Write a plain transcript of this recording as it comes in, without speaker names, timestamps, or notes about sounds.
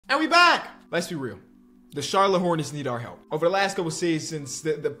And we back! Let's be real. The Charlotte Hornets need our help. Over the last couple seasons,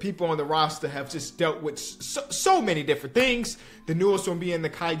 the people on the roster have just dealt with so many different things. The newest one being the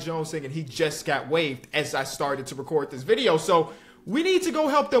Kai Jones thing, and he just got waived as I started to record this video. So we need to go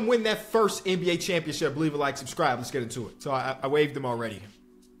help them win that first NBA championship. Leave a like, subscribe. Let's get into it. So I waived them already.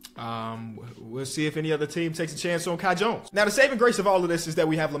 We'll see if any other team takes a chance on Kai Jones. Now, the saving grace of all of this is that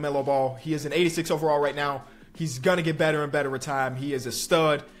we have LaMelo Ball. He is an 86 overall right now. He's going to get better and better with time. He is a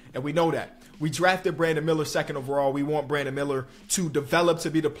stud, and we know that. We drafted Brandon Miller 2nd overall. We want Brandon Miller to develop to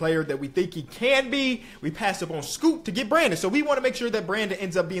be the player that we think he can be. We passed up on Scoot to get Brandon. So we want to make sure that Brandon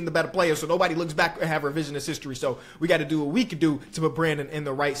ends up being the better player so nobody looks back and have revisionist history. So we got to do what we can do to put Brandon in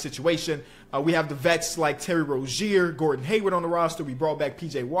the right situation. We have the vets like Terry Rozier, Gordon Hayward on the roster. We brought back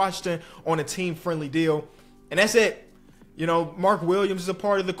P.J. Washington on a team-friendly deal. And that's it. You know, Mark Williams is a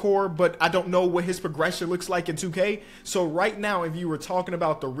part of the core, but I don't know what his progression looks like in 2K. So right now, if you were talking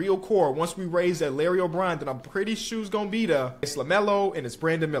about the real core, once we raise that Larry O'Brien, then I'm pretty sure it's going to be it's LaMelo and it's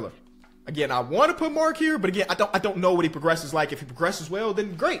Brandon Miller. Again, I want to put Mark here, but again, I don't know what he progresses like. If he progresses well,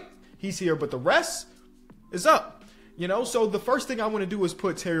 then great. He's here, but the rest is up. You know, so the first thing I want to do is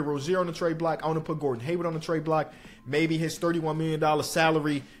put Terry Rozier on the trade block. I want to put Gordon Hayward on the trade block. Maybe his $31 million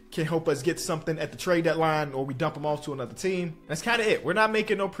salary can help us get something at the trade deadline, or we dump him off to another team. That's kind of it. We're not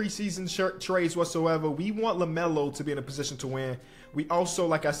making no preseason trades whatsoever. We want LaMelo to be in a position to win. We also,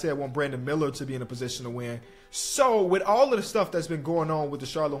 like I said, want Brandon Miller to be in a position to win. So with all of the stuff that's been going on with the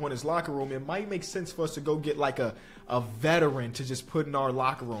Charlotte Hornets locker room, it might make sense for us to go get like a veteran to just put in our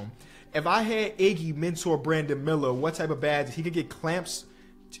locker room. If I had Iggy mentor Brandon Miller, what type of badge? He could get clamps,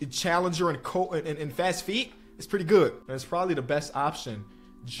 challenger, and fast feet. It's pretty good. And it's probably the best option.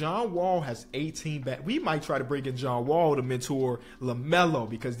 John Wall has 18 badges. We might try to bring in John Wall to mentor LaMelo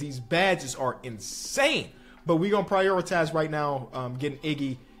because these badges are insane. But we're going to prioritize right now getting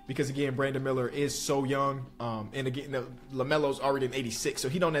Iggy because, again, Brandon Miller is so young. And, again, LaMelo's already an 86, so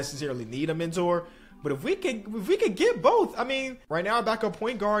he don't necessarily need a mentor. But if we could get both, I mean, right now our backup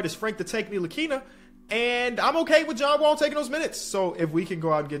point guard is Frank the Tank Ntilikina, and I'm okay with John Wall taking those minutes. So if we can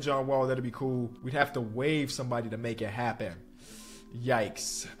go out and get John Wall, that'd be cool. We'd have to waive somebody to make it happen.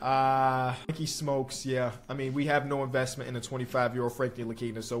 Yikes. Frankie Smokes, yeah. I mean, we have no investment in a 25-year-old Frank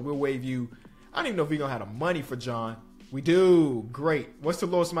Ntilikina, so we'll waive you. I don't even know if we're going to have the money for John. We do. Great. What's the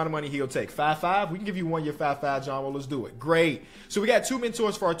lowest amount of money he'll take? 5.5? We can give you 1 year 5.5, John Wall. Let's do it. Great. So we got 2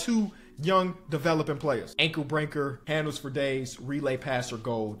 mentors for our 2 young developing players. Ankle breaker, handles for days, relay passer,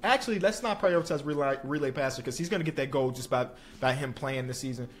 gold. Actually, let's not prioritize relay passer because he's going to get that gold just by him playing this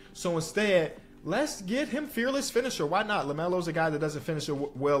season. So instead, let's get him fearless finisher. Why not? LaMelo's a guy that doesn't finish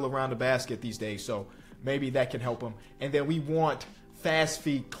well around the basket these days, so maybe that can help him. And then we want fast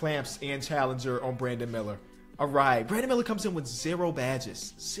feet, clamps, and challenger on Brandon Miller. All right, Brandon Miller comes in with 0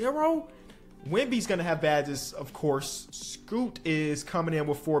 badges. 0? Wemby's going to have badges, of course. Scoot is coming in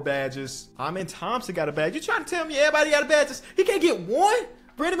with 4 badges. Amen Thompson got a badge. You trying to tell me everybody got a badges? He can't get 1?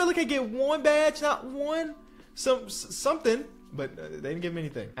 Brandon Miller can't get 1 badge, not 1? Something, but they didn't give him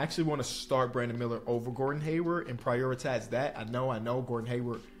anything. I actually want to start Brandon Miller over Gordon Hayward and prioritize that. I know Gordon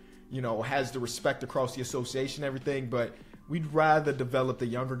Hayward, you know, has the respect across the association and everything, but we'd rather develop the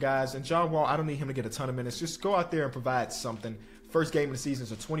younger guys. And John Wall, I don't need him to get a ton of minutes. Just go out there and provide something. First game of the season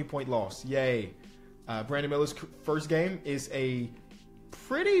is a 20-point loss. Yay. Brandon Miller's first game is a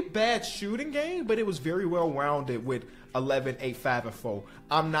pretty bad shooting game, but it was very well-rounded with 11, 8, 5, and 4.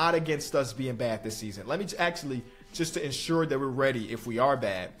 I'm not against us being bad this season. Let me actually, just to ensure that we're ready if we are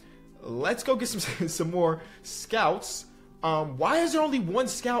bad, let's go get some more scouts. Why is there only 1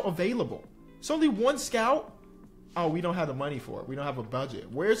 scout available? It's only 1 scout? Oh, we don't have the money for it. We don't have a budget.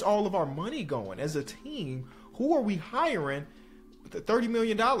 Where's all of our money going? As a team, who are we hiring with $30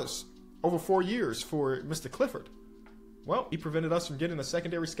 million over 4 years for Mr. Clifford? Well, he prevented us from getting a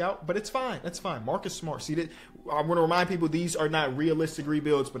secondary scout, but it's fine. That's fine. Marcus Smart. See, I want to remind people these are not realistic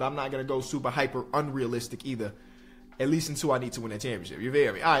rebuilds, but I'm not going to go super hyper unrealistic either, at least until I need to win a championship. You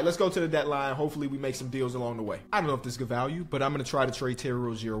feel me? All right, let's go to the deadline. Hopefully, we make some deals along the way. I don't know if this is good value, but I'm going to try to trade Terry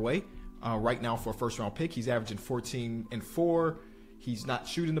Rozier away. Right now for a first-round pick. He's averaging 14 and 4. He's not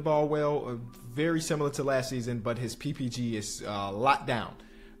shooting the ball well. Very similar to last season, but his PPG is a lot down.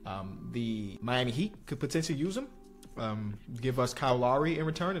 The Miami Heat could potentially use him. Give us Kyle Lowry in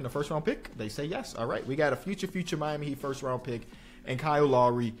return in the first-round pick. They say yes. All right, we got a future Miami Heat first-round pick. And Kyle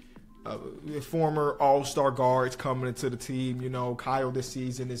Lowry, former all-star guards coming into the team. You know, Kyle this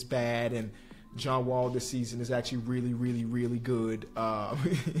season is bad, and John Wall this season is actually really, really, really good. I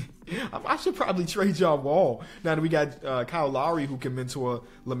should probably trade John Wall now that we got Kyle Lowry who can mentor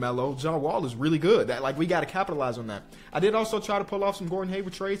LaMelo. John Wall is really good. We got to capitalize on that. I did also try to pull off some Gordon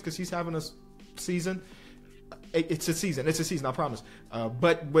Hayward trades because he's having a season. It's a season. It's a season, I promise.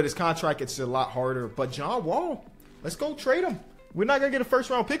 But with his contract, it's a lot harder. But John Wall, let's go trade him. We're not going to get a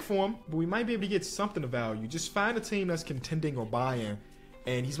first-round pick for him, but we might be able to get something of value. Just find a team that's contending or buying.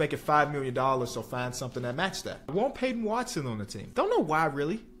 And he's making $5 million, so find something that matches that. I want Peyton Watson on the team. Don't know why,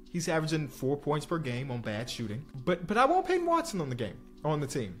 really. He's averaging 4 points per game on bad shooting. But I want Peyton Watson on the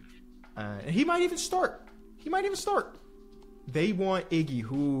team. And he might even start. They want Iggy.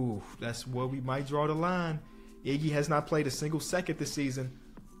 Ooh, that's where we might draw the line. Iggy has not played a single second this season.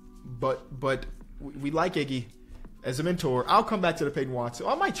 But we like Iggy as a mentor. I'll come back to the Peyton Watson.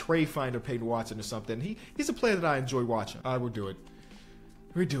 I might trade find a Peyton Watson or something. He's a player that I enjoy watching. I will do it.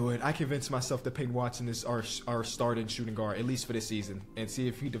 We do it. I convinced myself that Peyton Watson is our starting shooting guard, at least for this season, and see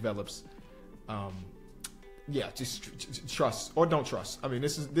if he develops. Yeah, just trust or don't trust. I mean,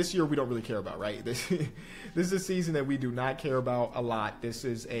 this year we don't really care about, right? This is a season that we do not care about a lot. This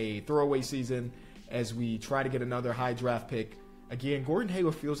is a throwaway season as we try to get another high draft pick. Again, Gordon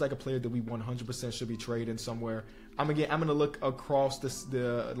Hayward feels like a player that we 100% should be trading somewhere. I'm gonna look across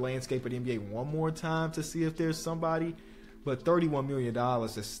the landscape of the NBA one more time to see if there's somebody. But $31 million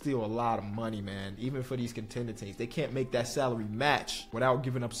is still a lot of money, man. Even for these contender teams, they can't make that salary match without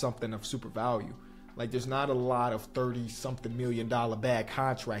giving up something of super value. Like, there's not a lot of $30-something million bad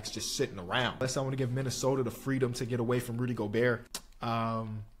contracts just sitting around. Unless I want to give Minnesota the freedom to get away from Rudy Gobert. I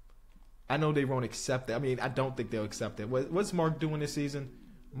know they won't accept that. I mean, I don't think they'll accept it. What's Mark doing this season?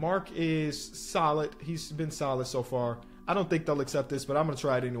 Mark is solid. He's been solid so far. I don't think they'll accept this, but I'm going to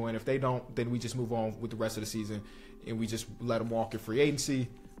try it anyway. And if they don't, then we just move on with the rest of the season. And we just let them walk in free agency.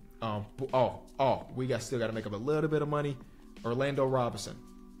 We still got to make up a little bit of money. Orlando Robinson.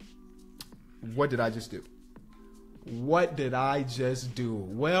 What did I just do?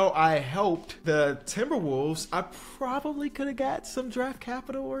 Well, I helped the Timberwolves. I probably could have got some draft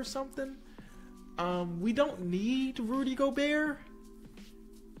capital or something. We don't need Rudy Gobert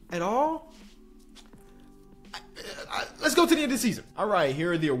at all. Let's go to the end of the season. All right,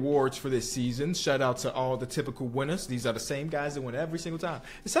 here are the awards for this season. Shout out to all the typical winners. These are the same guys that win every single time.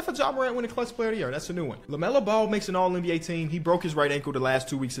 Except for Ja Morant winning Clutch Player of the Year. That's a new one. LaMelo Ball makes an All-NBA team. He broke his right ankle the last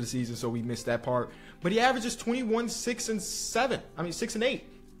 2 weeks of the season, so we missed that part. But he averages 21, 6, and 7. I mean, 6 and 8.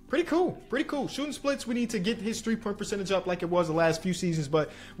 Pretty cool. Shooting splits, we need to get his 3-point percentage up like it was the last few seasons,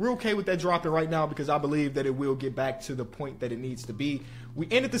 but we're okay with that dropping right now because I believe that it will get back to the point that it needs to be. We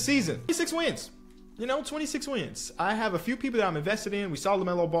ended the season. 26 wins. 26 wins. I have a few people that I'm invested in. We saw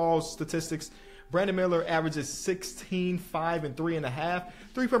LaMelo Ball's statistics. Brandon Miller averages 16, 5, and 3.5.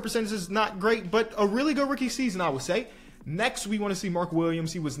 3-point percentage is not great, but a really good rookie season, I would say. Next, we want to see Mark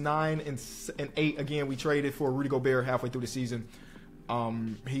Williams. He was 9 and 8. Again, we traded for Rudy Gobert halfway through the season.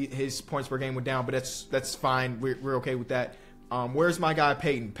 His points per game went down, but that's fine. We're okay with that. Where's my guy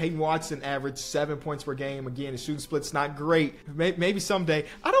Peyton? Peyton Watson averaged 7 points per game. Again, his shooting split's not great. Maybe someday.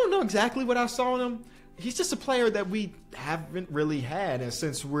 I don't know exactly what I saw in him. He's just a player that we haven't really had. And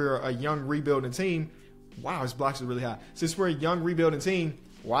since we're a young rebuilding team, wow, his blocks are really high. Since we're a young rebuilding team,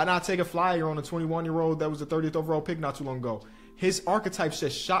 why not take a flyer on a 21-year-old that was the 30th overall pick not too long ago? His archetype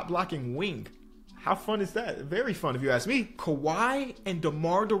says shot blocking wing. How fun is that? Very fun if you ask me. Kawhi and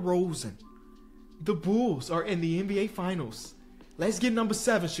DeMar DeRozan. The Bulls are in the NBA Finals. Let's get number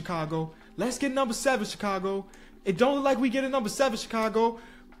 7, Chicago. Let's get number 7, Chicago. It don't look like we get a number 7, Chicago.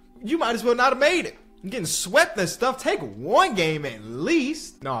 You might as well not have made it. I'm getting swept and stuff. Take one game at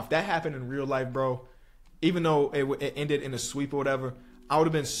least. No, if that happened in real life, bro, even though it ended in a sweep or whatever, I would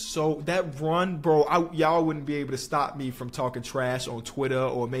have been so... That run, bro, y'all wouldn't be able to stop me from talking trash on Twitter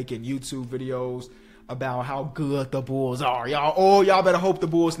or making YouTube videos about how good the Bulls are. Y'all better hope the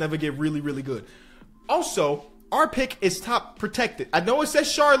Bulls never get really, really good. Also, our pick is top protected. I know it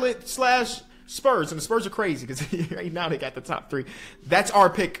says Charlotte/Spurs, and the Spurs are crazy because right now they got the top 3. That's our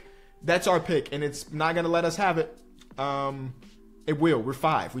pick. And it's not going to let us have it. It will. We're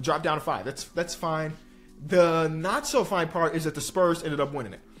 5. We dropped down to 5. That's fine. The not so fine part is that the Spurs ended up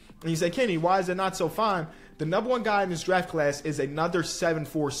winning it. And you say, Kenny, why is it not so fine? The number 1 guy in this draft class is another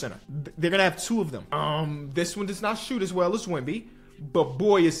 7'4" center. They're going to have 2 of them. This one does not shoot as well as Wemby, but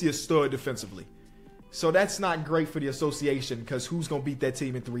boy, is he a stud defensively. So that's not great for the association because who's going to beat that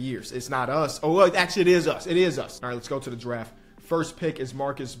team in 3 years? It's not us. Oh, well, actually, it is us. It is us. All right, let's go to the draft. First pick is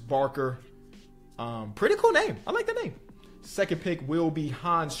Marcus Barker. Pretty cool name. I like that name. Second pick will be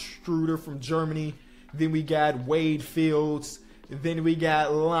Hans Struder from Germany. Then we got Wade Fields. Then we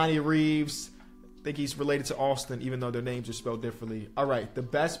got Lonnie Reeves. think he's related to Austin, even though their names are spelled differently. All right, the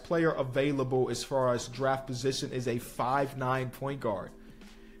best player available as far as draft position is a 5'9" point guard.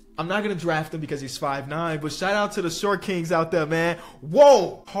 I'm not going to draft him because he's 5'9", but shout out to the short kings out there, man.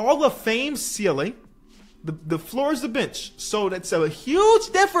 Whoa! Hall of Fame ceiling. The floor is the bench. So that's a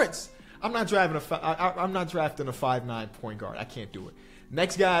huge difference. I'm not drafting a 5'9" point guard. I can't do it.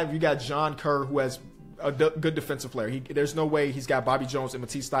 Next guy, we got John Kerr, who has a good defensive player. There's no way he's got Bobby Jones and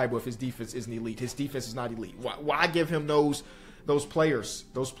Matisse Thybulle if his defense isn't elite. His defense is not elite. Why give him those players,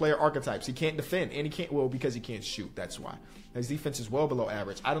 those player archetypes? He can't defend, and he can't, well, because he can't shoot. That's why. His defense is well below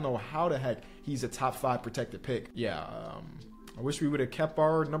average. I don't know how the heck he's a top 5 protected pick. Yeah, I wish we would have kept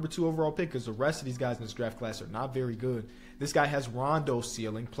our number 2 overall pick because the rest of these guys in this draft class are not very good. This guy has Rondo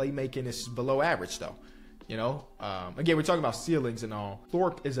ceiling. Playmaking is below average, though. You know, again, we're talking about ceilings and all.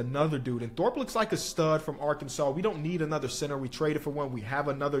 Thorpe is another dude, and Thorpe looks like a stud from Arkansas. We don't need another center. We traded for one. We have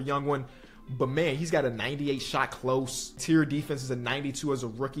another young one. But, man, he's got a 98 shot close. Tier defense is a 92 as a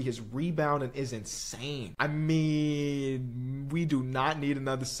rookie. His rebounding is insane. I mean, we do not need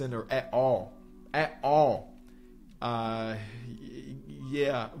another center at all. At all.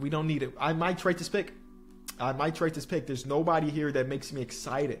 Yeah, we don't need it. I might trade this pick. There's nobody here that makes me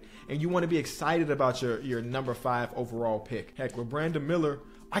excited. And you want to be excited about your number 5 overall pick. Heck, with Brandon Miller,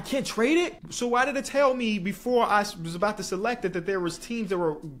 I can't trade it. So why did it tell me before I was about to select it that there was teams that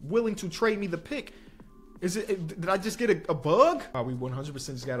were willing to trade me the pick? Did I just get a bug? Oh, we 100%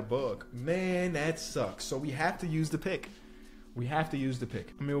 just got a bug. Man, that sucks. So we have to use the pick.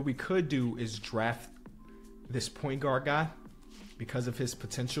 I mean, what we could do is draft this point guard guy because of his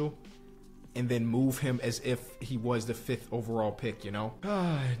potential and then move him as if he was the 5th overall pick, you know?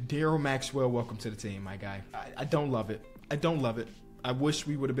 Daryl Maxwell, welcome to the team, my guy. I don't love it. I wish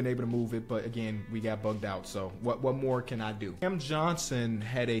we would have been able to move it, but again, we got bugged out. So what more can I do? Cam Johnson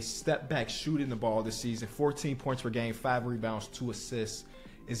had a step back shooting the ball this season. 14 points per game, 5 rebounds, 2 assists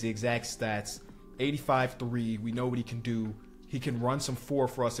is the exact stats. 85-3. We know what he can do. He can run some 4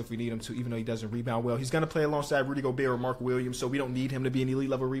 for us if we need him to, even though he doesn't rebound well. He's going to play alongside Rudy Gobert or Mark Williams, so we don't need him to be an elite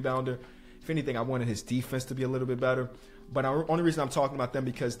level rebounder. If anything, I wanted his defense to be a little bit better. But the only reason I'm talking about them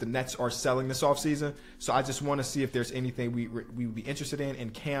because the Nets are selling this offseason. So I just want to see if there's anything we would be interested in.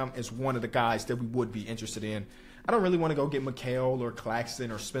 And Cam is one of the guys that we would be interested in. I don't really want to go get McHale or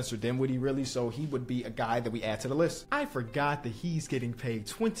Claxton or Spencer Dinwiddie, really. So he would be a guy that we add to the list. I forgot that he's getting paid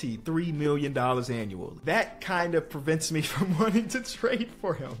 $23 million annually. That kind of prevents me from wanting to trade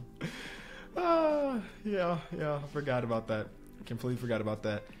for him. Yeah, I forgot about that. I completely forgot about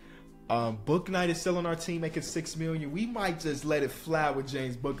that. Bouknight is still on our team making $6 million. We might just let it fly with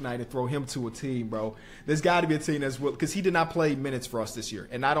James Bouknight and throw him to a team, bro. There's got to be a team that's will, because he did not play minutes for us this year,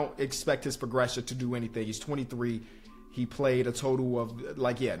 and I don't expect his progression to do anything. He's 23. He played a total of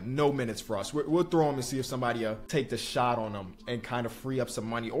no minutes for us. We'll throw him and see if somebody take the shot on him and kind of free up some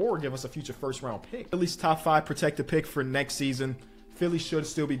money or give us a future first-round pick. At least top 5 protected pick for next season. Philly should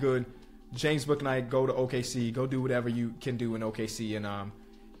still be good. James Bouknight, go to OKC. Go do whatever you can do in OKC and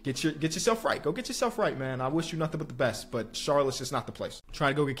Get yourself right. Go get yourself right, man. I wish you nothing but the best, but Charlotte's just not the place. Try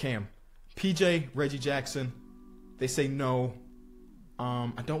to go get Cam. PJ, Reggie Jackson, they say no. I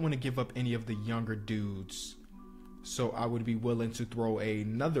don't want to give up any of the younger dudes, so I would be willing to throw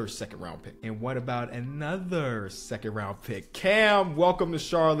another second-round pick. And what about another second-round pick? Cam, welcome to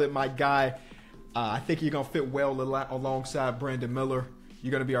Charlotte, my guy. I think you're going to fit well alongside Brandon Miller.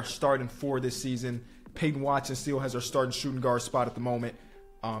 You're going to be our starting 4 this season. Peyton Watson still has our starting shooting guard spot at the moment.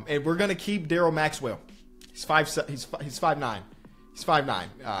 And we're gonna keep Daryl Maxwell. He's 5'9". He's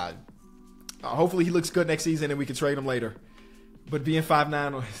 5'9". Hopefully he looks good next season and we can trade him later. But being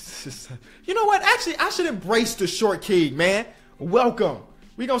 5'9", it's just, you know what? Actually, I should embrace the short king, man. Welcome.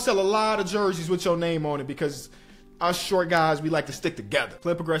 We're gonna sell a lot of jerseys with your name on it because us short guys, we like to stick together.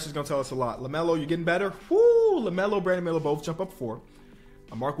 Play progression is gonna tell us a lot. LaMelo, you're getting better. Woo! LaMelo, Brandon Miller both jump up 4.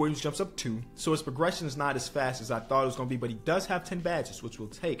 Mark Williams jumps up 2. So his progression is not as fast as I thought it was going to be, but he does have 10 badges, which we'll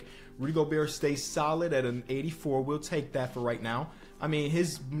take. Rudy Gobert stays solid at an 84. We'll take that for right now. I mean,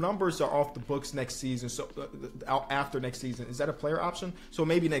 his numbers are off the books next season. So after next season, is that a player option? So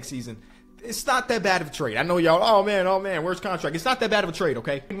maybe next season. It's not that bad of a trade. I know y'all, oh man, where's contract? It's not that bad of a trade,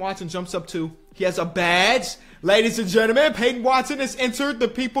 okay? Peyton Watson jumps up 2. He has a badge. Ladies and gentlemen, Peyton Watson has entered the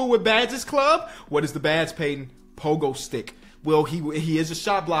People with Badges Club. What is the badge, Peyton? Pogo stick. Well, he is a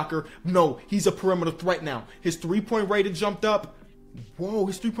shot blocker. No, he's a perimeter threat now. His 3-point rating jumped up. Whoa,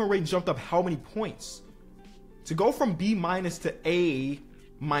 his 3-point rating jumped up how many points? To go from B- to A-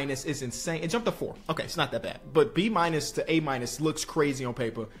 is insane. It jumped up 4. Okay, it's not that bad. But B- to A- looks crazy on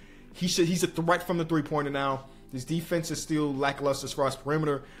paper. He's a threat from the 3-pointer now. His defense is still lackluster as far as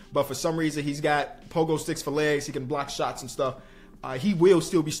perimeter, but for some reason he's got pogo sticks for legs. He can block shots and stuff. He will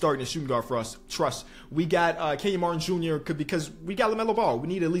still be starting as shooting guard for us. Trust. We got Kenyon Martin Jr. because we got LaMelo Ball. We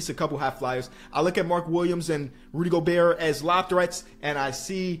need at least a couple high flyers. I look at Mark Williams and Rudy Gobert as lob threats, and I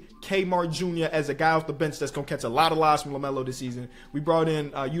see K. Martin Jr. as a guy off the bench that's going to catch a lot of lobs from LaMelo this season. We brought in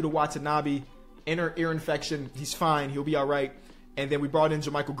Yuta Watanabe, inner ear infection. He's fine. He'll be all right. And then we brought in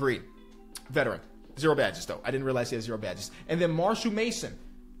JaMychal Green, veteran. 0 badges, though. I didn't realize he had 0 badges. And then Marshall Mason.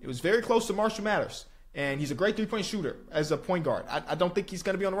 It was very close to Marshall Mathers. And he's a great three-point shooter as a point guard. I don't think he's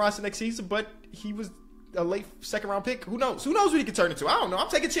going to be on the roster next season, but he was a late second-round pick. Who knows? Who knows what he could turn into? I don't know. I'm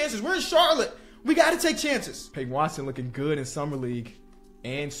taking chances. We're in Charlotte. We got to take chances. Peyton Watson looking good in Summer League,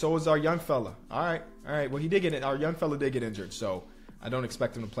 and so is our young fella. All right. Well, he did get it. Our young fella did get injured, so I don't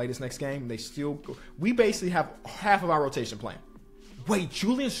expect him to play this next game. They still go. We basically have half of our rotation playing. Wait,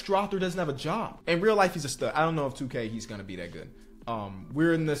 Julian Strother doesn't have a job. In real life, he's a stud. I don't know if 2K he's going to be that good.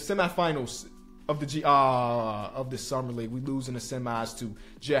 We're in the semifinals of the Summer League. We lose in the semis to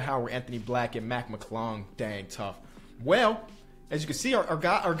Jet Howard, Anthony Black, and Mac McClung. Dang tough. Well, as you can see, our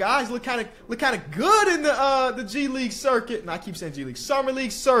guys look kind of good in the G League circuit. And I keep saying G League, Summer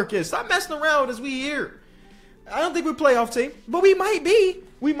League circuit. Stop messing around as we here. I don't think we're a playoff team, but we might be.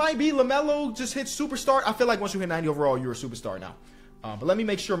 We might be. LaMelo just hit superstar. I feel like once you hit 90 overall, you're a superstar now. But let me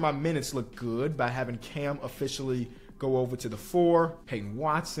make sure my minutes look good by having Cam officially go over to the 4. Peyton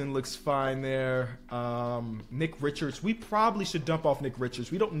Watson looks fine there. Nick Richards. We probably should dump off Nick Richards.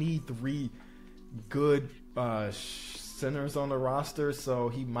 We don't need 3 good centers on the roster, so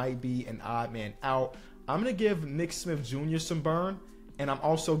he might be an odd man out. I'm going to give Nick Smith Jr. some burn, and I'm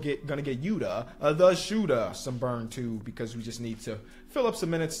also going to get Yuta, the shooter, some burn too, because we just need to fill up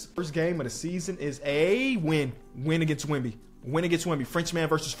some minutes. First game of the season is a win. Win against Wemby. Win against Wemby. Frenchman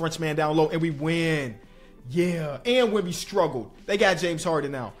versus Frenchman down low, and we win. Yeah, and Wemby struggled. They got James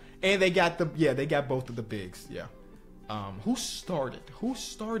Harden now, and they got they got both of the bigs. Yeah. Who started? Who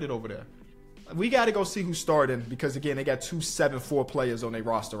started over there? We got to go see who started because again, they got 2 7-4 players on their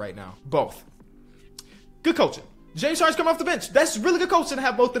roster right now. Both. Good coaching. James Harden's coming off the bench. That's really good coaching to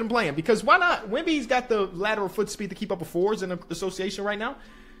have both of them playing because why not? Wemby's got the lateral foot speed to keep up with 4s in the association right now.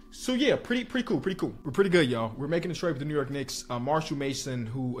 So yeah, pretty cool. We're pretty good, y'all. We're making a trade with the New York Knicks. Marshall Mason,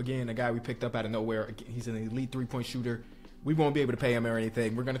 who again, a guy we picked up out of nowhere. Again, he's an elite 3-point shooter. We won't be able to pay him or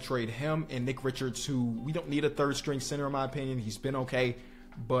anything. We're gonna trade him and Nick Richards, who we don't need a 3rd-string center in my opinion. He's been okay,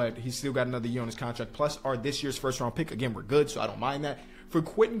 but he's still got another year on his contract. Plus our this year's 1st-round pick. Again, we're good, so I don't mind that. For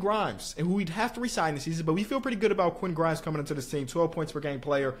Quentin Grimes, and who we'd have to resign this season, but we feel pretty good about Quentin Grimes coming into this team. 12 points per game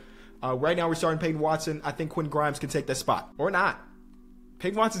player. Right now we're starting Peyton Watson. I think Quentin Grimes can take that spot or not.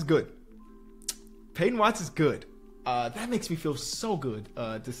 Peyton Watson's good. Peyton Watson's good. That makes me feel so good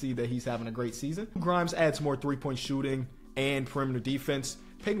to see that he's having a great season. Grimes adds more 3-point shooting and perimeter defense.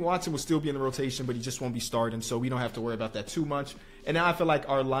 Peyton Watson will still be in the rotation, but he just won't be starting, so we don't have to worry about that too much. And now I feel like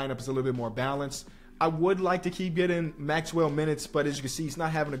our lineup is a little bit more balanced. I would like to keep getting Maxwell minutes, but as you can see, he's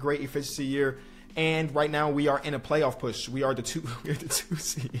not having a great efficiency year. And right now we are in a playoff push. We are the 2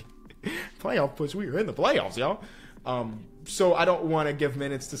 seed. Playoff push. We are in the playoffs, y'all. So I don't want to give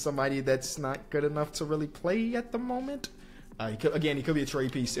minutes to somebody that's not good enough to really play at the moment. He could be a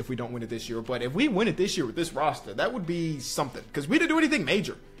trade piece if we don't win it this year. But if we win it this year with this roster, that would be something. Because we didn't do anything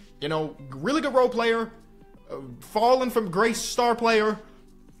major. You know, really good role player, falling from grace star player,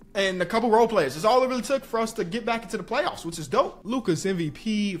 and a couple role players. That's all it really took for us to get back into the playoffs, which is dope. Luka's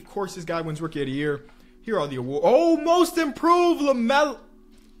MVP. Of course, this guy wins Rookie of the Year. Here are the awards. Oh, most improved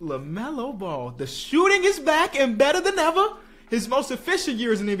LaMelo Ball. The shooting is back and better than ever. His most efficient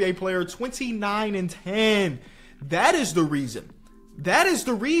year as an NBA player, 29-10. That is the reason. That is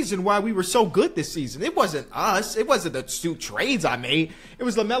the reason why we were so good this season. It wasn't us. It wasn't the 2 trades I made. It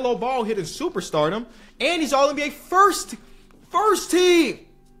was LaMelo Ball hitting superstardom, and he's All-NBA first team.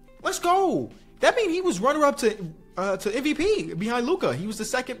 Let's go. That means he was runner-up to MVP behind Luka. He was the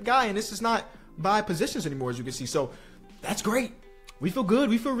 2nd guy, and this is not by positions anymore, as you can see. So that's great. We feel good.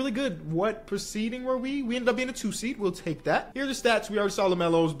 We feel really good. What proceeding were we? We ended up being a 2 seed. We'll take that. Here are the stats. We already saw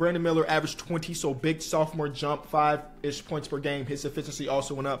LaMelo's. Brandon Miller averaged 20, so big sophomore jump, 5-ish points per game. His efficiency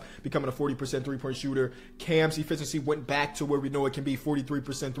also went up, becoming a 40% 3-point shooter. Cam's efficiency went back to where we know it can be, 43%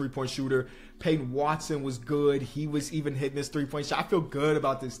 3-point shooter. Peyton Watson was good. He was even hitting his 3-point shot. I feel good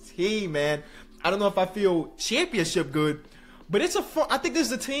about this team, man. I don't know if I feel championship good, but it's a fun. I think this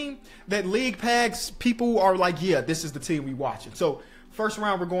is a team that league packs people are like, yeah, this is the team we watching. So first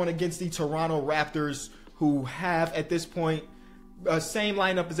round, we're going against the Toronto Raptors, who have at this point same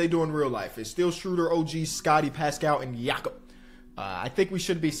lineup as they do in real life. It's still Schroeder, OG, Scotty, Pascal, and Jakob. I think we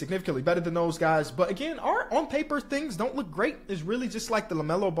should be significantly better than those guys. But again, our on paper things don't look great. It's really just like the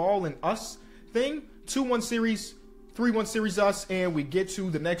LaMelo Ball and us thing. 2-1 series, 3-1 series us, and we get to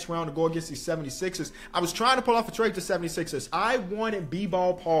the next round to go against these 76ers. I was trying to pull off a trade to 76ers. I wanted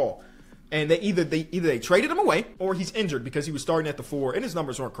B-Ball Paul. And they either traded him away or he's injured because he was starting at the 4 and his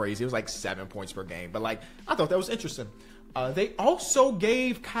numbers weren't crazy. It was like 7 points per game. But like, I thought that was interesting. They also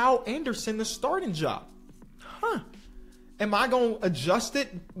gave Kyle Anderson the starting job. Am I going to adjust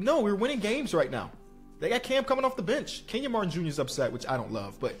it? No, we're winning games right now. They got Cam coming off the bench. Kenyon Martin Jr. is upset, which I don't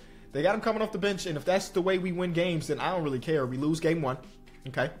love. But they got him coming off the bench. And if that's the way we win games, then I don't really care. We lose game 1.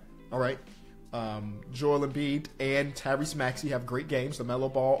 Okay. All right. Joel Embiid and Tyrese Maxey have great games.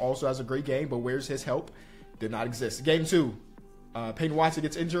 LaMelo Ball also has a great game, but where's his help? Did not exist. Game 2, Peyton Watson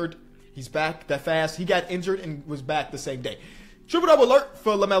gets injured. He's back that fast. He got injured and was back the same day. Triple-double alert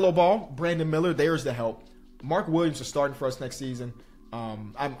for LaMelo Ball. Brandon Miller, there's the help. Mark Williams is starting for us next season.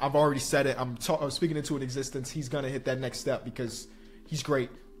 I've already said it. I'm speaking into an existence. He's going to hit that next step because he's great.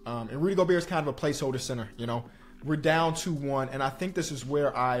 And Rudy Gobert is kind of a placeholder center, you know. We're down 2-1, and I think this is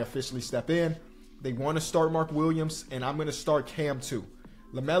where I officially step in. They want to start Mark Williams, and I'm going to start Cam too.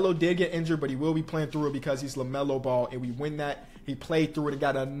 LaMelo did get injured, but he will be playing through it because he's LaMelo Ball, and we win that. He played through it and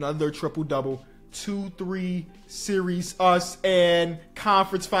got another triple-double. 2-3 series, us, and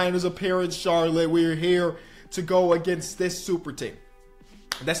conference finals appearance, Charlotte. We're here to go against this super team.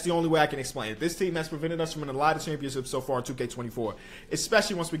 That's the only way I can explain it. This team has prevented us from winning a lot of championships so far in 2K24,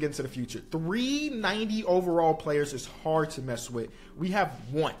 especially once we get into the future. 390 overall players is hard to mess with. We have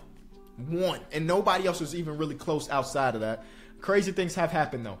one, and nobody else is even really close outside of that. Crazy things have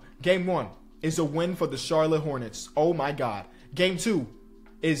happened, though. Game 1 is a win for the Charlotte Hornets. Oh, my God. Game 2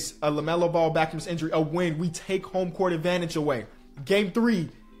 is a LaMelo Ball back from his injury. A win. We take home court advantage away. Game 3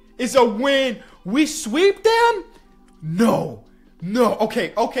 is a win. We sweep them? No.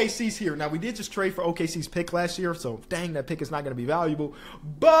 Okay, OKC's here. Now, we did just trade for OKC's pick last year, so dang, that pick is not going to be valuable.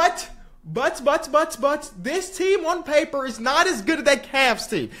 But, this team on paper is not as good as that Cavs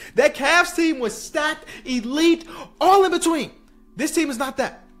team. That Cavs team was stacked, elite, all in between. This team is not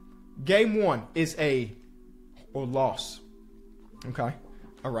that. Game 1 is a loss. Okay,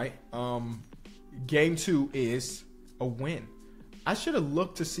 all right. Game 2 is a win. I should have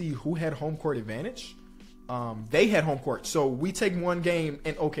looked to see who had home court advantage. They had home court. So we take one game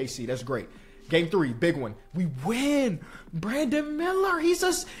in OKC. That's great. Game 3, big one. We win. Brandon Miller. He's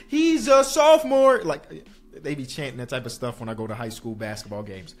a sophomore. Like, they be chanting that type of stuff when I go to high school basketball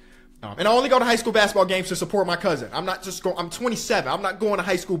games. And I only go to high school basketball games to support my cousin. I'm not just going. I'm 27. I'm not going to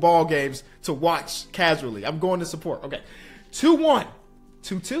high school ball games to watch casually. I'm going to support. Okay. 2-1.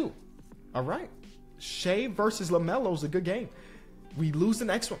 2-2. All right. Shea versus LaMelo is a good game. We lose the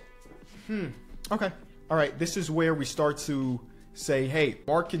next one. Okay. All right, this is where we start to say, hey,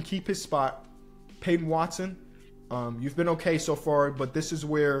 Mark can keep his spot. Peyton Watson, you've been okay so far, but this is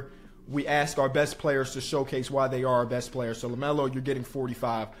where we ask our best players to showcase why they are our best players. So LaMelo, you're getting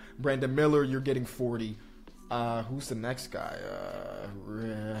 45. Brandon Miller, you're getting 40. Who's the next guy?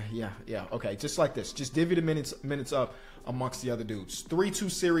 Yeah. Okay, just like this. Just divvy the minutes up amongst the other dudes.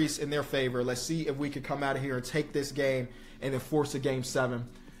 3-2 series in their favor. Let's see if we can come out of here and take this game and then force a game 7.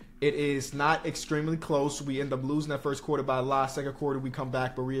 It is not extremely close. We end up losing that first quarter by a lot. Second quarter, we come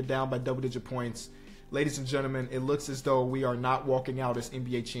back, but we are down by double-digit points. Ladies and gentlemen, it looks as though we are not walking out as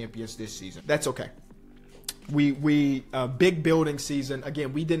NBA champions this season. That's okay. We big building season.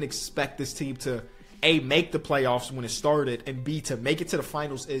 Again, we didn't expect this team to, A, make the playoffs when it started, and B, to make it to the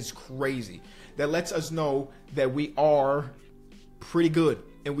finals is crazy. That lets us know that we are pretty good,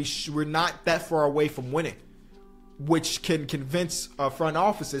 and we're not that far away from winning, which can convince front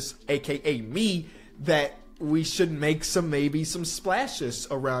offices, a.k.a. me, that we should make maybe some splashes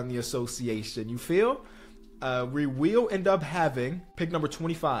around the association. You feel? We will end up having pick number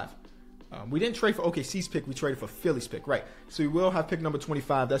 25. We didn't trade for OKC's pick. We traded for Philly's pick, right? So we will have pick number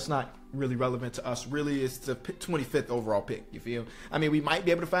 25. That's not really relevant to us. Really, it's the 25th overall pick. You feel? I mean, we might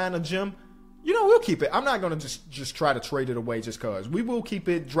be able to find a gem. You know, we'll keep it. I'm not going to just try to trade it away just because. We will keep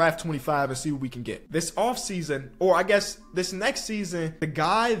it, draft 25, and see what we can get. This offseason, or I guess this next season, the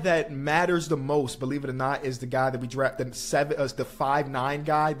guy that matters the most, believe it or not, is the guy that we drafted, the 5'9"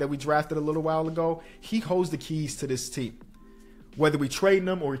 guy that we drafted a little while ago. He holds the keys to this team. Whether we trading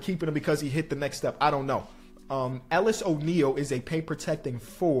him or keeping him because he hit the next step, I don't know. Ellis O'Neal is a paint protecting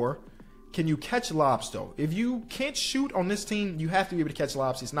 4. Can you catch lobs, though? If you can't shoot on this team, you have to be able to catch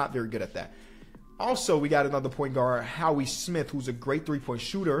lobs. He's not very good at that. Also, we got another point guard, Howie Smith, who's a great three-point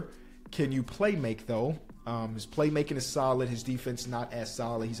shooter. Can you play make, though? His playmaking is solid. His defense not as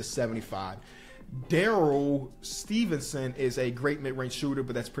solid. He's a 75. Daryl Stevenson is a great mid-range shooter,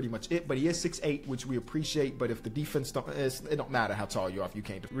 but that's pretty much it. But he is 6'8", which we appreciate. But if the defense it don't matter how tall you are if you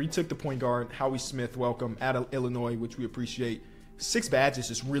can't. We took the point guard, Howie Smith, welcome, out of Illinois, which we appreciate. 6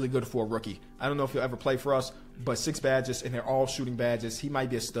 badges is really good for a rookie. I don't know if he'll ever play for us, but 6 badges, and they're all shooting badges. He might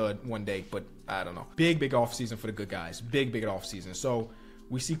be a stud one day, but I don't know. Big offseason for the good guys. Big offseason. So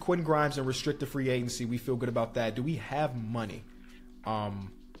we see Quentin Grimes in restricted free agency. We feel good about that. Do we have money?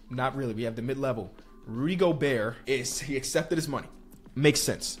 Not really. We have the mid-level. Rudy Gobert, he accepted his money. Makes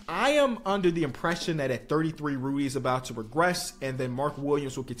sense. I am under the impression that at 33, Rudy is about to regress, and then Mark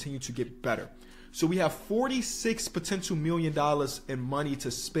Williams will continue to get better. So we have $46 potential million in money to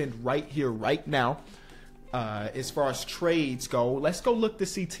spend right here, right now. As far as trades go, let's go look to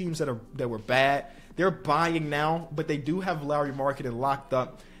see teams that were bad. They're buying now, but they do have Larry Marketing locked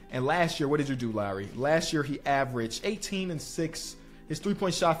up. And last year, what did you do, Larry? Last year, he averaged 18 and 6. His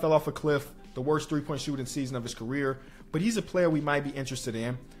three-point shot fell off a cliff, the worst three-point shooting season of his career. But he's a player we might be interested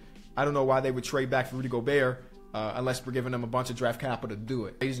in. I don't know why they would trade back for Rudy Gobert. Unless we're giving them a bunch of draft capital to do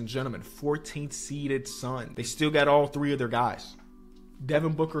it. Ladies and gentlemen, 14th seeded Sun. They still got all 3 of their guys.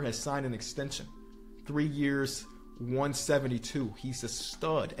 Devin Booker has signed an extension. 3 years, 172. He's a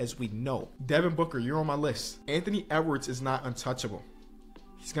stud, as we know. Devin Booker, you're on my list. Anthony Edwards is not untouchable.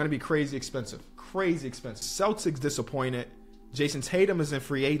 He's going to be crazy expensive. Crazy expensive. Celtics disappointed. Jason Tatum is in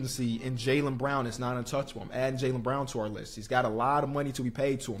free agency, and Jaylen Brown is not untouchable. I'm adding Jaylen Brown to our list. He's got a lot of money to be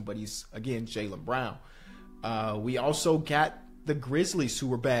paid to him, but he's, again, Jaylen Brown. We also got the Grizzlies, who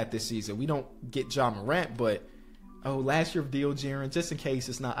were bad this season. We don't get Ja Morant, but last year of Deal Jaren, just in case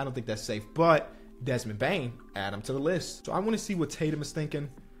it's not, I don't think that's safe. But Desmond Bane, add him to the list. So I want to see what Tatum is thinking.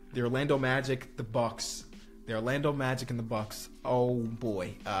 The Orlando Magic, the Bucks. The Orlando Magic and the Bucks. Oh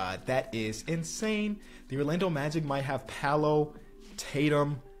boy, that is insane. The Orlando Magic might have Paolo,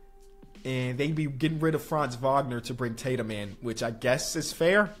 Tatum, and they'd be getting rid of Franz Wagner to bring Tatum in, which I guess is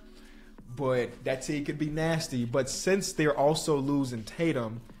fair. But that team could be nasty. But since they're also losing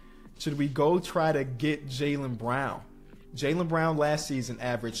Tatum, should we go try to get Jaylen Brown? Jaylen Brown last season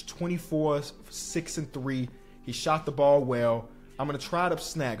averaged 24, 6, and 3. He shot the ball well. I'm going to try to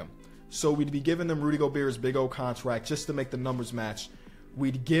snag him. So we'd be giving them Rudy Gobert's big old contract just to make the numbers match.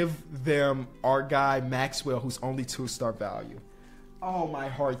 We'd give them our guy Maxwell, who's only 2-star value. Oh, my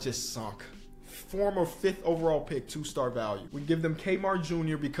heart just sunk. Former 5th overall pick, 2-star value. We give them Kmart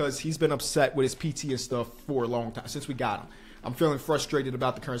Jr. because he's been upset with his PT and stuff for a long time, since we got him. I'm feeling frustrated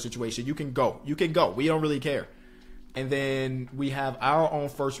about the current situation. You can go. You can go. We don't really care. And then we have our own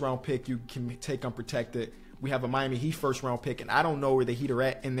first-round pick you can take unprotected. We have a Miami Heat first-round pick, and I don't know where the Heat are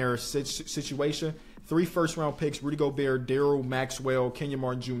at in their situation. 3 first-round picks, Rudy Gobert, Daryl Maxwell, Kenyon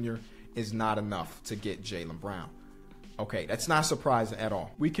Martin Jr. is not enough to get Jaylen Brown. Okay, that's not surprising at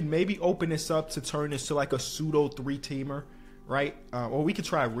all. We can maybe open this up to turn this to like a pseudo 3-teamer, right? Or we could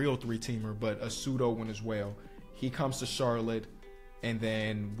try a real 3-teamer, but a pseudo one as well. He comes to Charlotte, and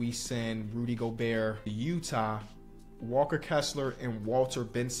then we send Rudy Gobert to Utah. Walker Kessler and Walter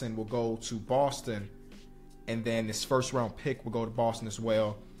Benson will go to Boston, and then this first-round pick will go to Boston as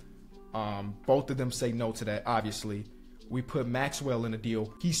well. Both of them say no to that, obviously. We put Maxwell in a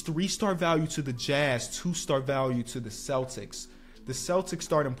deal. He's 3-star value to the Jazz, 2-star value to the Celtics. The Celtics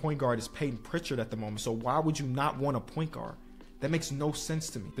starting point guard is Peyton Pritchard at the moment, so why would you not want a point guard? That makes no sense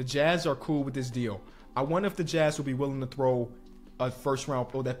to me. The Jazz are cool with this deal. I wonder if the Jazz will be willing to throw a first-round.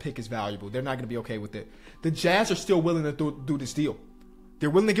 Oh, that pick is valuable. They're not going to be okay with it. The Jazz are still willing to do this deal. They're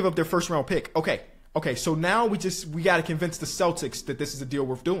willing to give up their first-round pick. Okay, so now we got to convince the Celtics that this is a deal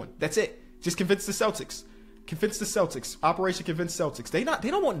worth doing. That's it. Just convince the Celtics. Convince the Celtics. Operation Convince Celtics. They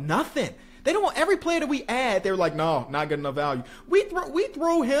don't want nothing. They don't want every player that we add. They're like, no, not good enough value. We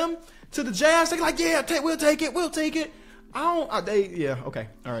throw him to the Jazz. They're like, yeah, we'll take it. Okay.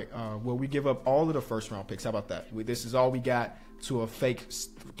 All right. Well, we give up all of the first round picks. How about that? This is all we got to a fake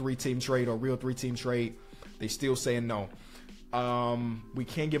 3-team trade or real 3-team trade. They still saying no. We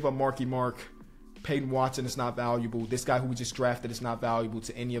can't give up Marky Mark. Peyton Watson is not valuable. This guy who we just drafted is not valuable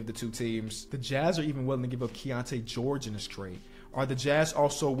to any of the 2 teams. The Jazz are even willing to give up Keontae George in this trade. Are the Jazz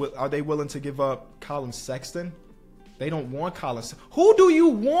also are they willing to give up Colin Sexton? They don't want Colin. Who do you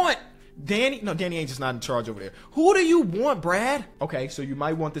want? Danny Ainge is not in charge over there. Who do you want, Brad? Okay, so you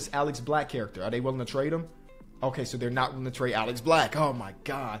might want this Alex Black character. Are they willing to trade him? Okay, so they're not willing to trade Alex Black. Oh my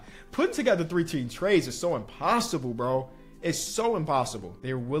God. Putting together 3-team trades is so impossible, bro. It's so impossible.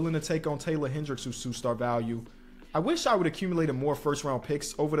 They're willing to take on Taylor Hendricks, who's 2-star value. I wish I would accumulated more first-round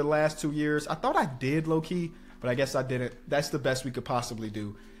picks over the last 2 years. I thought I did, low-key, but I guess I didn't. That's the best we could possibly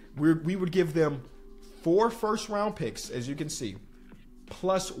do. We would give them 4 first-round picks, as you can see,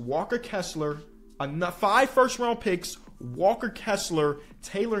 plus Walker Kessler, 5 first-round picks, Walker Kessler,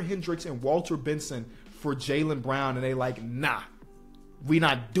 Taylor Hendricks, and Walter Benson for Jaylen Brown, and they like, nah, we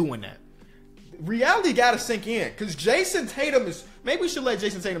not doing that. Reality got to sink in, because Jason Tatum is, maybe we should let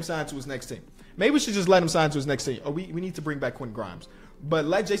Jason Tatum sign to his next team. Maybe we should just let him sign to his next team. Oh, we need to bring back Quentin Grimes. But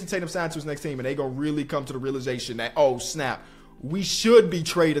let Jason Tatum sign to his next team, and they going to really come to the realization that, oh, snap, we should be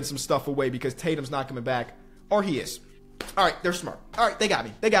trading some stuff away because Tatum's not coming back, or he is. All right, they're smart. All right, they got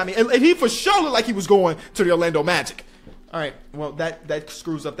me. They got me. And he for sure looked like he was going to the Orlando Magic. All right, well, that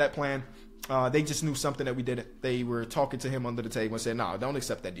screws up that plan. They just knew something that we didn't. They were talking to him under the table and said, "No, don't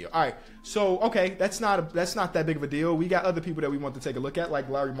accept that deal." All right, so okay, that's not that big of a deal. We got other people that we want to take a look at, like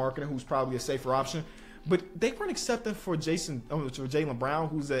Larry Markkinen, who's probably a safer option. But they weren't accepting for Jaylen Brown,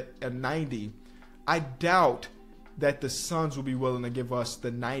 who's at 90. I doubt that the Suns will be willing to give us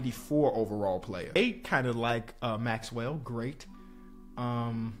the 94 overall player. They kind of like Maxwell, great.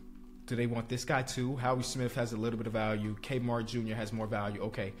 Do they want this guy too? Howie Smith has a little bit of value. Kmart Jr. has more value.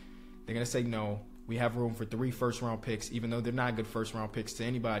 Okay. They're going to say no. We have room for 3 first-round picks, even though they're not good first-round picks to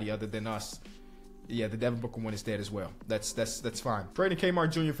anybody other than us. Yeah, the Devin Booker one is dead as well. That's fine. Trading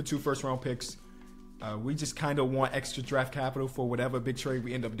Kmart Jr. for 2 first-round picks. We just kind of want extra draft capital for whatever big trade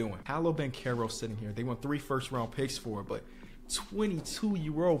we end up doing. Paolo Banchero sitting here. They want 3 first-round picks for it, but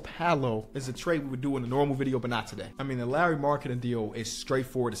 22-year-old Paolo is a trade we would do in a normal video, but not today. I mean, the Larry Markkinen deal is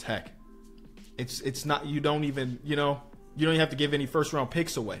straightforward as heck. It's not, you don't even, you don't even have to give any first round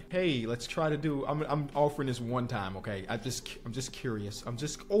picks away. Hey, let's try to do, I'm offering this one time, okay? I'm just curious.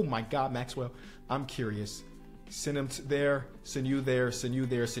 Oh my God, Maxwell. I'm curious. Send him there, send you there, send you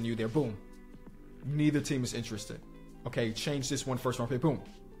there, send you there. Boom. Neither team is interested. Okay, change this one first round pick. Boom.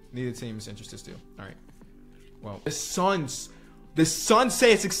 Neither team is interested still. All right. Well, the Suns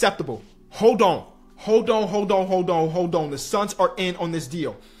say it's acceptable. Hold on. The Suns are in on this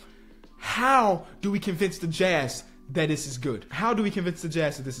deal. How do we convince the Jazz that this is good? How do we convince the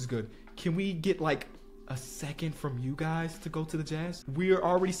Jazz that this is good? Can we get like a second from you guys to go to the Jazz? We are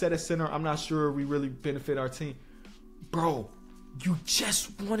already set at center. I'm not sure we really benefit our team. Bro, you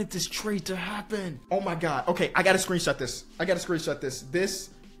just wanted this trade to happen. Oh my God. Okay, I got to screenshot this.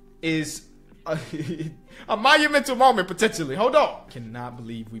 This is a monumental moment potentially. Hold on. Cannot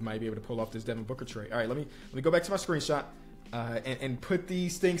believe we might be able to pull off this Devin Booker trade. All right, let me go back to my screenshot. And put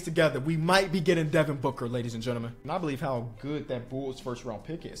these things together. We might be getting Devin Booker, ladies and gentlemen. And I believe how good that Bulls first round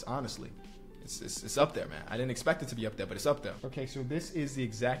pick is, honestly. It's up there, man. I didn't expect it to be up there, but it's up there. Okay, so this is the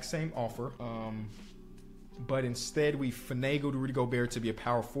exact same offer. But instead we finagled Rudy Gobert to be a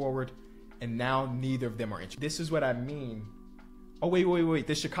power forward, and now neither of them are interested. This is what I mean. Oh, wait.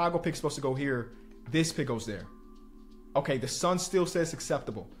 This Chicago pick's supposed to go here. This pick goes there. Okay, the Sun still says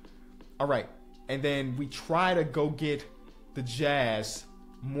acceptable. All right, and then we try to go get the Jazz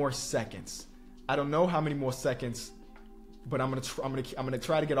more seconds. I don't know how many more seconds, but I'm gonna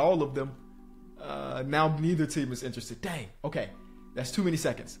try to get all of them. Now neither team is interested. Dang. Okay, that's too many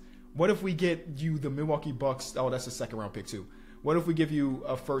seconds. What if we get you the Milwaukee Bucks? Oh, that's a second round pick too. What if we give you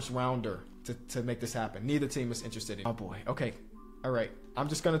a first rounder to make this happen? Neither team is interested in. Oh boy. Okay. All right. I'm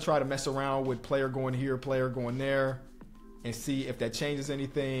just gonna try to mess around with player going here, player going there, and see if that changes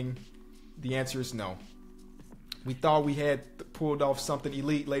anything. The answer is no. We thought we had pulled off something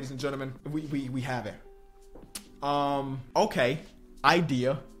elite, ladies and gentlemen. We haven't. Okay.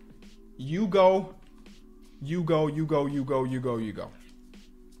 Idea. You go.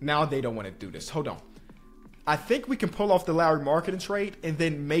 Now they don't want to do this. Hold on. I think we can pull off the Larry Markkinen trade and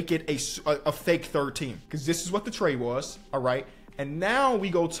then make it a fake third team. Because this is what the trade was. All right. And now we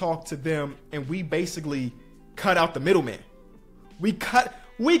go talk to them and we basically cut out the middleman. We cut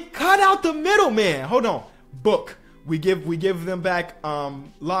out the middleman. Hold on. Book. We give them back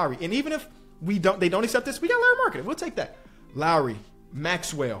Lowry, and even if they don't accept this, we got Larry Markkinen. We'll take that. Lowry,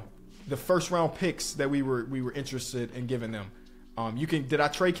 Maxwell, the first round picks that we were interested in giving them. Did I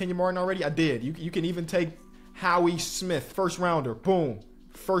trade Kenyon Martin already? I did. You can even take Howie Smith, first rounder. Boom,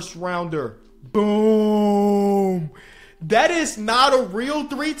 first rounder. Boom. That is not a real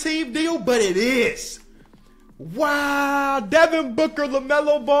 3-team deal, but it is. Wow, Devin Booker,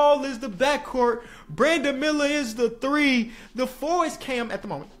 LaMelo Ball is the backcourt. Brandon Miller is the 3. The 4 is Cam at the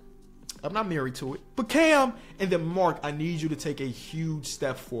moment. I'm not married to it. But Cam, and then Mark, I need you to take a huge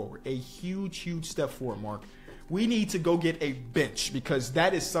step forward. A huge step forward, Mark. We need to go get a bench because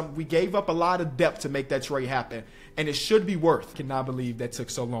that is something we gave up a lot of depth to make that trade happen. And it should be worth. Cannot believe that took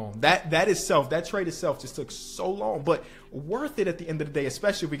so long. That trade itself just took so long, but worth it at the end of the day,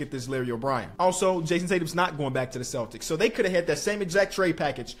 especially if we get this Larry O'Brien. Also, Jason Tatum's not going back to the Celtics. So they could have had that same exact trade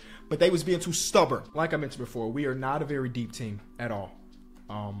package, but they was being too stubborn. Like I mentioned before, we are not a very deep team at all.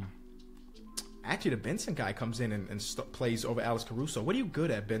 Actually, the Benson guy comes in and plays over Alex Caruso. What are you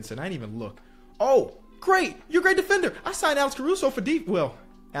good at, Benson? I didn't even look. Oh, great. You're a great defender. I signed Alex Caruso for well,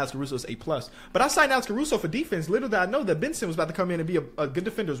 Alex Caruso is A+. But I signed Alex Caruso for defense. Little did I know that Benson was about to come in and be a good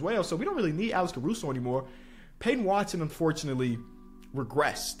defender as well. So we don't really need Alex Caruso anymore. Peyton Watson, unfortunately,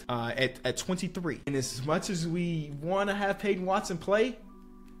 regressed at 23. And as much as we want to have Peyton Watson play,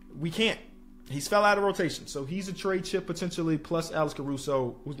 we can't. He's fell out of rotation. So he's a trade chip potentially, plus Alex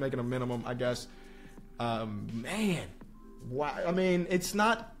Caruso, who's making a minimum, I guess. Man, why? I mean, it's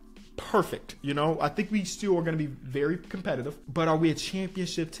not perfect, you know. I think we still are going to be very competitive, but are we a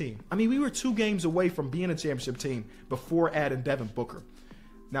championship team? I mean, we were 2 games away from being a championship team before adding Devin Booker.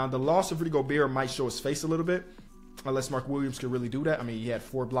 Now, the loss of Rudy Gobert might show his face a little bit, unless Mark Williams could really do that. I mean, he had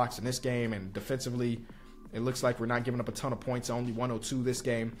 4 blocks in this game, and defensively, it looks like we're not giving up a ton of points, only 102 this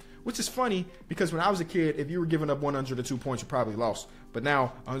game, which is funny because when I was a kid, if you were giving up 102 points, you probably lost. But now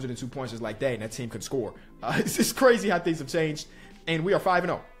 102 points is like, dang, that team could score. It's just crazy how things have changed, and we are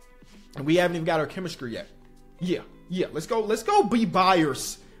 5-0. And we haven't even got our chemistry yet. Yeah. Let's go be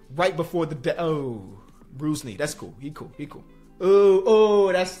buyers right before the bruised knee. That's cool. He cool.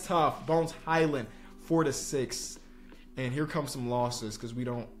 Oh, that's tough. Bones Highland, 4-6. And here comes some losses because we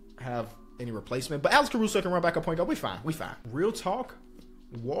don't have any replacement. But Alex Caruso can run back a point guard. We fine. Real talk.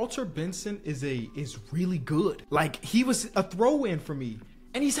 Walter Benson is really good. Like, he was a throw-in for me.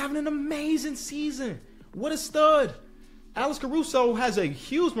 And he's having an amazing season. What a stud. Alex Caruso has a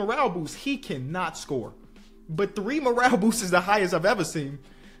huge morale boost. He cannot score. But 3 morale boosts is the highest I've ever seen.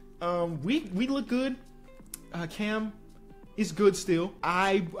 We look good. Cam is good still.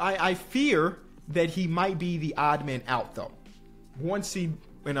 I fear that he might be the odd man out, though. 1 seed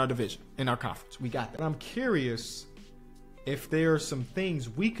in our division, in our conference. We got that. And I'm curious if there are some things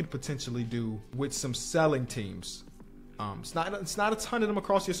we could potentially do with some selling teams. It's not a ton of them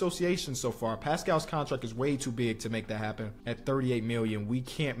across the association so far. Pascal's contract is way too big to make that happen. At $38 million, we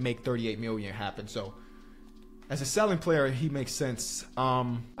can't make $38 million happen. So, as a selling player, he makes sense.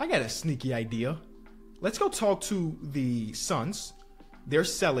 I got a sneaky idea. Let's go talk to the Suns. They're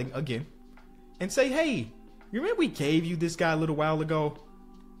selling again, and say, hey, you remember we gave you this guy a little while ago?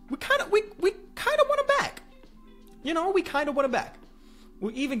 We kind of want him back. You know, we kind of want him back.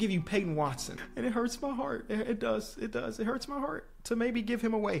 We'll even give you Peyton Watson. And it hurts my heart. It does. It hurts my heart to maybe give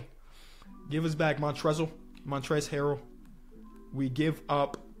him away. Give us back Montrezl Harrell. We give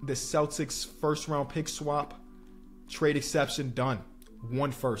up the Celtics first-round pick swap. Trade exception done.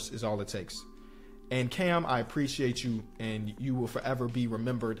 1 first is all it takes. And Cam, I appreciate you, and you will forever be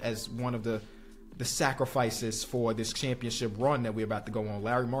remembered as one of the sacrifices for this championship run that we're about to go on.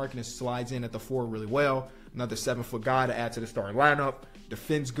 Larry Markkanen slides in at the 4 really well. Another 7-foot guy to add to the starting lineup.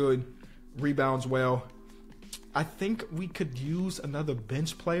 Defends good. Rebounds well. I think we could use another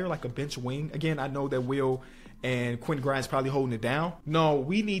bench player, like a bench wing. Again, I know that Will and Quentin Grimes probably holding it down. No,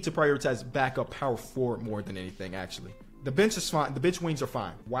 we need to prioritize backup power forward more than anything, actually. The bench is fine. The bench wings are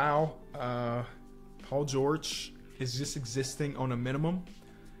fine. Wow. Paul George is just existing on a minimum.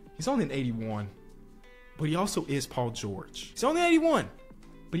 He's only an 81. But he also is Paul George. He's only 81.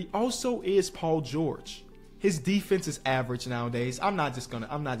 But he also is Paul George. His defense is average nowadays. I'm not just gonna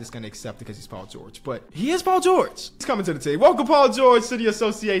accept it because he's Paul George. But he is Paul George. He's coming to the team. Welcome, Paul George, to the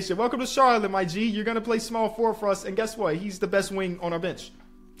association. Welcome to Charlotte, my G. You're gonna play small 4 for us, and guess what? He's the best wing on our bench.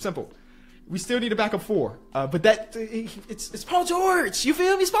 Simple. We still need a backup 4. But it's Paul George. You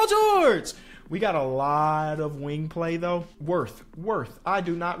feel me? It's Paul George. We got a lot of wing play though. Worth. I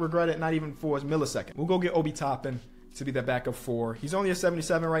do not regret it, not even for a millisecond. We'll go get Obi Toppin to be that backup 4. He's only a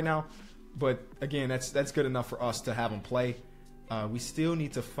 77 right now. But again, that's good enough for us to have him play. We still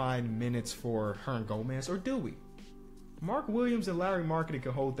need to find minutes for Hernan Gomez, or do we? Mark Williams and Larry Markkanen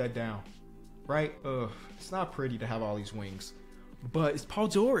can hold that down, right? It's not pretty to have all these wings, but it's Paul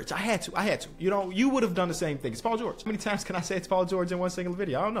George. I had to. You know, you would have done the same thing. It's Paul George. How many times can I say it's Paul George in one single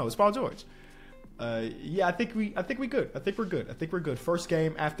video? I don't know. It's Paul George. Yeah, I think we're good. I think we're good. First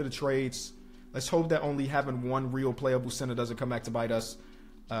game after the trades. Let's hope that only having one real playable center doesn't come back to bite us.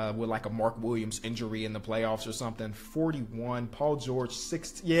 With like a Mark Williams injury in the playoffs or something. 41. Paul George,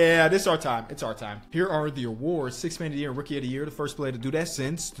 6. Yeah, this is our time. It's our time. Here are the awards. 6th Man of the Year and Rookie of the Year. The first player to do that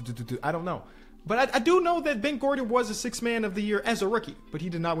since. I don't know. But I do know that Ben Gordon was a 6th Man of the Year as a rookie. But he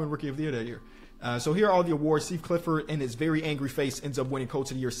did not win Rookie of the Year that year. So here are all the awards. Steve Clifford, in his very angry face, ends up winning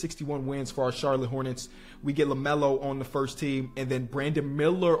Coach of the Year. 61 wins for our Charlotte Hornets. We get LaMelo on the first team. And then Brandon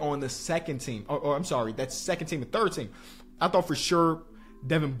Miller on the second team. Or I'm sorry, that's second team and third team. I thought for sure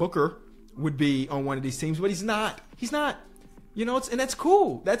Devin Booker would be on one of these teams, but he's not. You know, and that's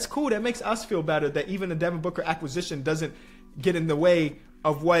cool. That makes us feel better that even the Devin Booker acquisition doesn't get in the way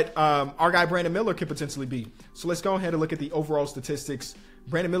of what our guy Brandon Miller could potentially be. So let's go ahead and look at the overall statistics.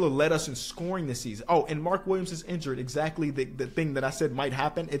 Brandon Miller led us in scoring this season. Oh, and Mark Williams is injured. Exactly the thing that I said might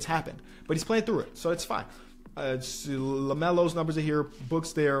happen. It's happened. But he's playing through it, so it's fine. LaMelo's numbers are here.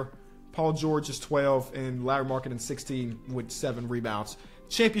 Book's there. Paul George is 12, and Larry Marketing 16 with 7 rebounds.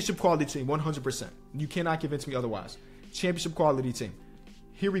 Championship quality team, 100%. You cannot convince me otherwise. Championship quality team.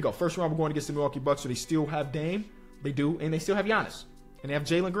 Here we go. First round, we're going against the Milwaukee Bucks, so they still have Dame. They do, and they still have Giannis. And they have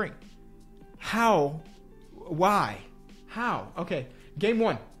Jalen Green. How? Why? How? Okay. Game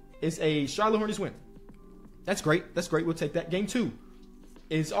 1 is a Charlotte Hornets win. That's great. That's great. We'll take that. Game 2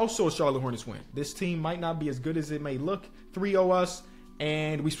 is also a Charlotte Hornets win. This team might not be as good as it may look. 3-0 us,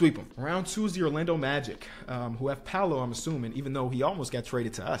 and we sweep them. Round 2 is the Orlando Magic, who have Paolo, I'm assuming, even though he almost got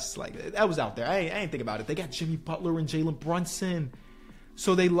traded to us. Like, that was out there. I ain't think about it. They got Jimmy Butler and Jalen Brunson.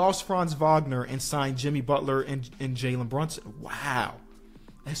 So they lost Franz Wagner and signed Jimmy Butler and Jalen Brunson. Wow.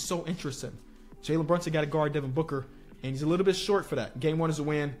 That's so interesting. Jalen Brunson got to guard Devin Booker, and he's a little bit short for that. Game 1 is a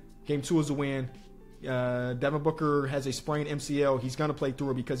win. Game 2 is a win. Devin Booker has a sprained MCL. He's going to play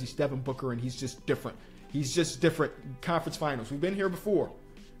through it because he's Devin Booker, and he's just different. He's just different. Conference finals. We've been here before.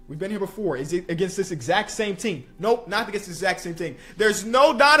 Is it against this exact same team? Nope, not against the exact same team. There's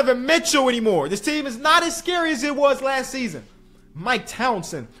no Donovan Mitchell anymore. This team is not as scary as it was last season. Mike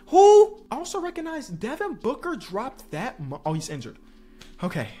Townsend, who also recognized Devin Booker dropped that. Oh, he's injured.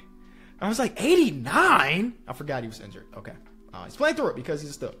 Okay. I was like, 89? I forgot he was injured. Okay. He's playing through it because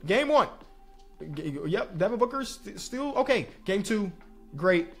he's still. Game 1. Yep, Devin Booker's still. Okay. Game 2.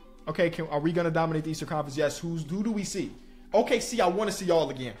 Great. Okay, are we going to dominate the Eastern Conference? Yes. Who do we see? Okay, I want to see y'all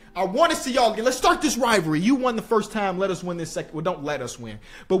again. Let's start this rivalry. You won the first time. Let us win this second. Well, don't let us win.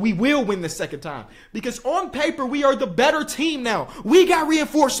 But we will win the second time. Because on paper, we are the better team now. We got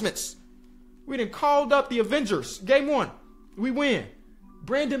reinforcements. We done called up the Avengers. Game 1. We win.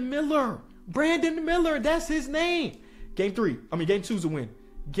 Brandon Miller, that's his name. Game 2 is a win.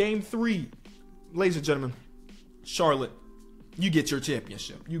 Game 3, ladies and gentlemen, Charlotte, you get your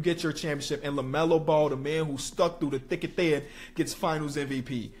championship. And LaMelo Ball, the man who stuck through the thick and thin, gets finals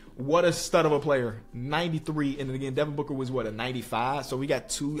MVP. What a stud of a player. 93, and then again, Devin Booker was a 95? So we got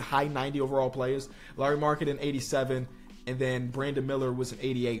 2 high 90 overall players. Larry Marketing, 87, and then Brandon Miller was an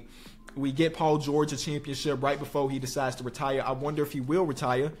 88. We get Paul George a championship right before he decides to retire. I wonder if he will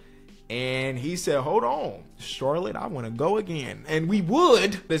retire. And he said, hold on, Charlotte, I want to go again. And we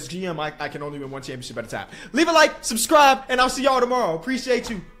would. As GM, I can only win one championship at a time. Leave a like, subscribe, and I'll see y'all tomorrow. Appreciate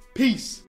you. Peace.